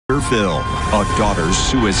Phil, a daughter's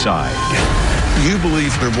suicide. You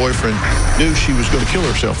believe her boyfriend knew she was going to kill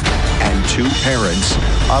herself. And two parents.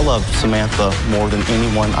 I love Samantha more than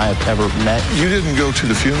anyone I have ever met. You didn't go to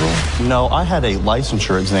the funeral? No, I had a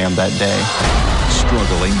licensure exam that day.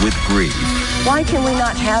 Struggling with grief. Why can we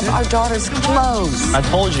not have our daughter's clothes? I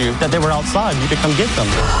told you that they were outside. You could come get them.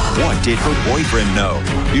 What did her boyfriend know?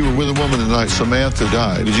 You were with a woman the night Samantha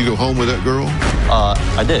died. Did you go home with that girgirl?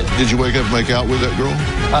 I did. Did you wake up and make out with that girl?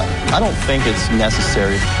 I don't think it's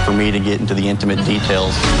necessary for me to get into the intimate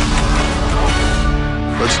details.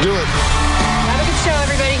 Let's do it. Have a good show,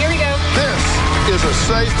 everybody. Here we go. This is a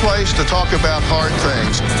safe place to talk about hard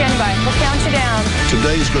things. Stand by. We'll count you down.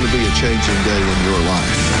 Today's going to be a changing day in your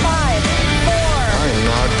life. 5, 4. I am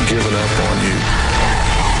not giving up on you.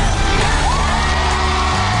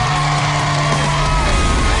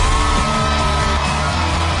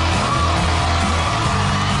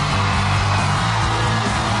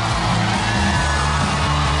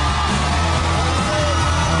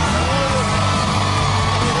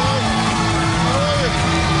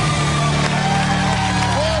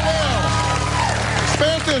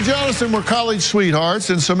 Samantha and Jonathan were college sweethearts,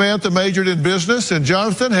 and Samantha majored in business, and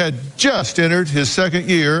Jonathan had just entered his second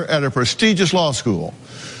year at a prestigious law school.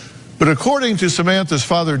 But according to Samantha's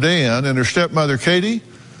father, Dan, and her stepmother, Katie,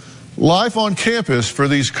 life on campus for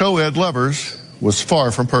these co-ed lovers was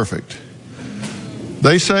far from perfect.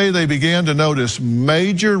 They say they began to notice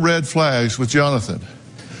major red flags with Jonathan.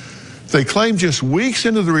 They claim just weeks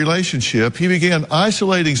into the relationship, he began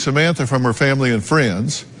isolating Samantha from her family and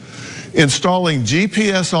friends, installing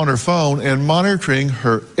GPS on her phone and monitoring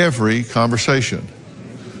her every conversation.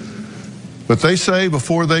 But they say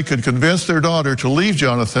before they could convince their daughter to leave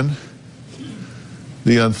Jonathan,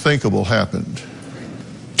 the unthinkable happened.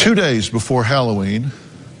 2 days before Halloween,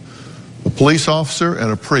 a police officer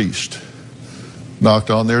and a priest knocked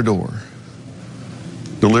on their door,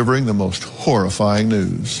 delivering the most horrifying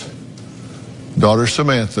news. Daughter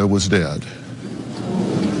Samantha was dead.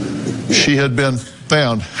 She had been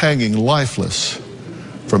found hanging lifeless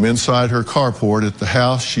from inside her carport at the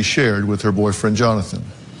house she shared with her boyfriend Jonathan.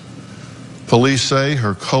 Police say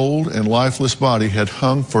her cold and lifeless body had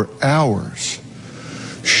hung for hours,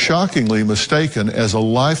 shockingly mistaken as a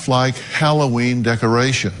lifelike Halloween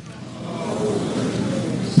decoration.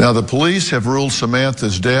 Now, the police have ruled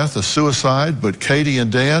Samantha's death a suicide, but Katie and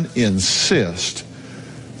Dan insist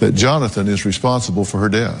that Jonathan is responsible for her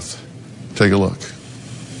death. Take a look.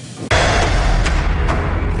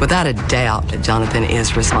 Without a doubt, Jonathan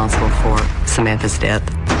is responsible for Samantha's death.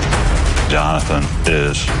 Jonathan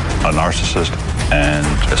is a narcissist and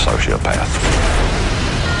a sociopath.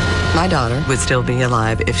 My daughter would still be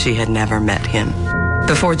alive if she had never met him.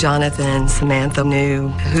 Before Jonathan, Samantha knew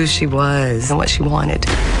who she was and what she wanted.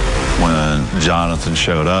 When Jonathan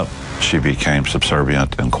showed up, she became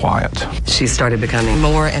subservient and quiet. She started becoming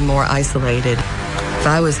more and more isolated. If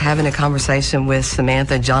I was having a conversation with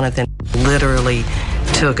Samantha, Jonathan literally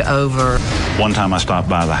took over. One time I stopped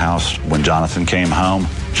by the house when Jonathan came home.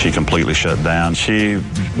 She completely shut down. She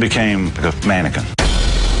became like a mannequin.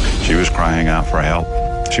 She was crying out for help.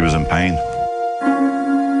 She was in pain.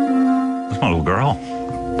 That's my little girl.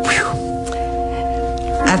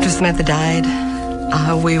 After Samantha died,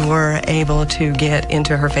 we were able to get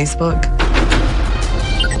into her Facebook.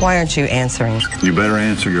 Why aren't you answering? You better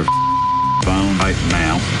answer your phone right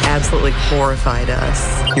now. Absolutely horrified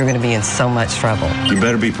us. You're going to be in so much trouble. You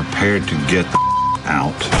better be prepared to get the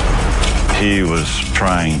out. He was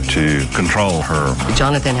trying to control her.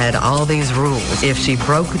 Jonathan had all these rules. If she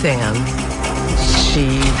broke them,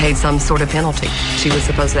 she paid some sort of penalty. She was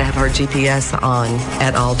supposed to have her GPS on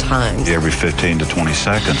at all times. Every 15 to 20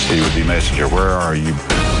 seconds, he would be messenger, where are you?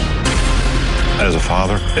 As a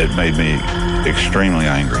father, it made me extremely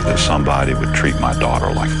angry that somebody would treat my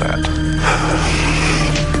daughter like that.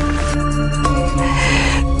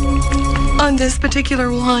 On this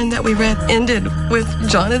particular one that we read ended with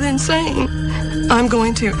Jonathan saying, "I'm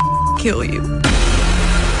going to kill you."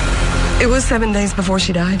 It was 7 days before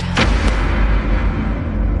she died.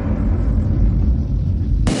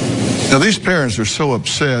 Now, these parents are so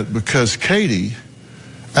upset because Katie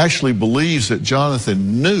actually believes that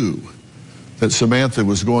Jonathan knew that Samantha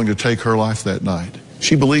was going to take her life that night.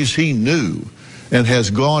 She believes he knew and has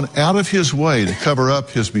gone out of his way to cover up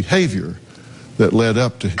his behavior that led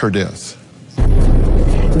up to her death.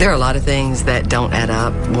 There are a lot of things that don't add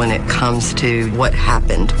up when it comes to what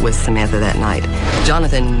happened with Samantha that night.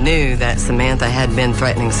 Jonathan knew that Samantha had been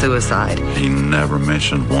threatening suicide. He never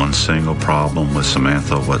mentioned one single problem with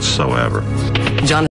Samantha whatsoever. Jonathan